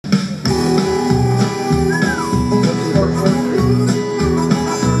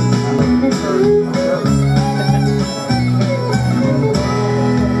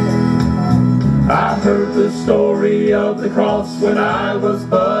memory of the cross when I was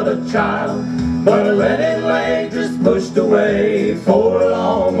but a child, but I let it lay just pushed away for a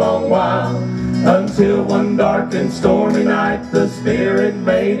long, long while, until one dark and stormy night the Spirit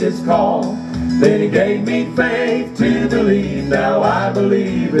made His call. Then He gave me faith to believe, now I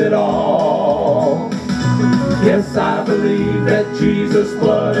believe it all. Yes, I believe that Jesus'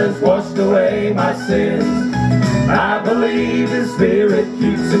 blood has washed away my sins. I believe His Spirit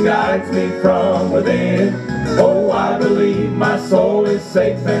keeps and guides me from within. Oh, I believe my soul is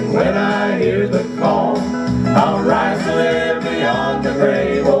safe, and when I hear the call, I'll rise to live beyond the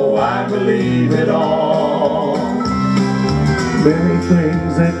grave. Oh, I believe it all. Many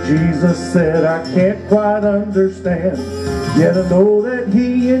things that Jesus said I can't quite understand, yet I know that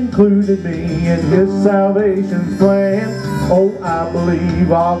He included me in His salvation's plan. Oh, I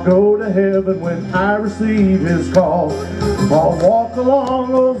believe I'll go to heaven when I receive His call. I'll walk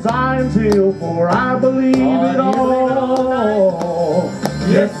along old Zion's hill, for I believe it all.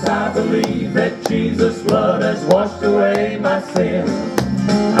 Yes, I believe that Jesus' blood has washed away my sins.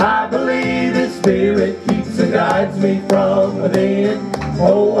 I believe His Spirit keeps and guides me from within.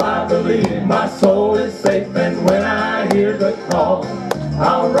 Oh, I believe my soul is safe, and when I hear the call,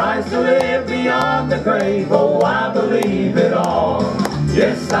 I'll rise to live beyond the grave. Oh, I believe it all.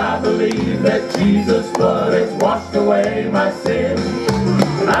 Yes, I believe that Jesus' blood has washed away my sins.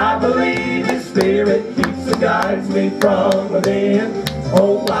 And I believe His Spirit keeps and guides me from within.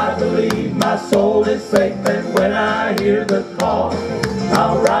 Oh, I believe my soul is safe, and when I hear the call,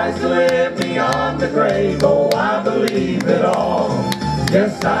 I'll rise to live beyond the grave. Oh, I believe it all.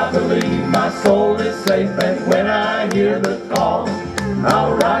 Yes, I believe my soul is safe, and when I hear the call,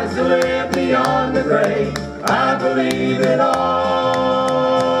 I'll rise to live beyond the grave. I believe it all.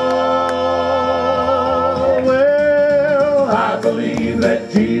 Well, I believe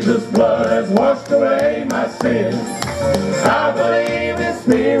that Jesus' blood has washed away my sins. I believe His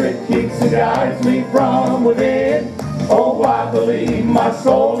Spirit keeps and guides me from within. Oh, I believe my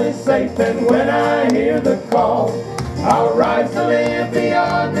soul is safe, and when I hear the call, I'll rise to live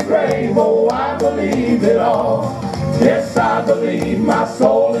beyond the grave. Oh, I believe it all. Yes, I believe my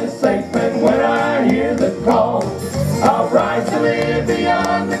soul is safe, and when I hear the call, I'll rise to live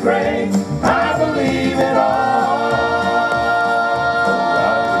beyond the grave.